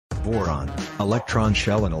Boron, electron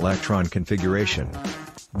shell and electron configuration.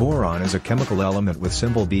 Boron is a chemical element with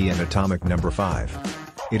symbol B and atomic number 5.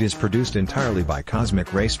 It is produced entirely by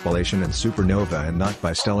cosmic ray spallation and supernova and not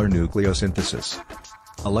by stellar nucleosynthesis.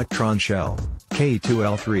 Electron shell,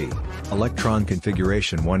 Ke2L3, electron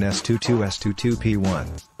configuration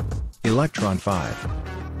 1s22s22p1. Electron 5.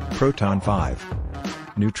 Proton 5.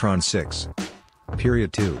 Neutron 6.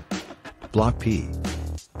 Period 2. Block P.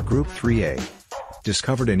 Group 3A.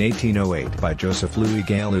 Discovered in 1808 by Joseph Louis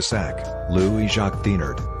Gay-Lussac, Louis Jacques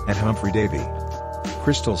Thenard, and Humphry Davy.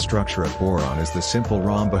 Crystal structure of boron is the simple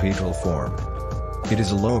rhombohedral form. It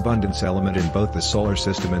is a low abundance element in both the solar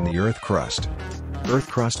system and the Earth crust. Earth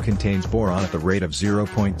crust contains boron at the rate of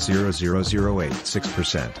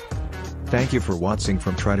 0.00086%. Thank you for watching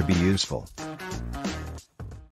from Try to be useful.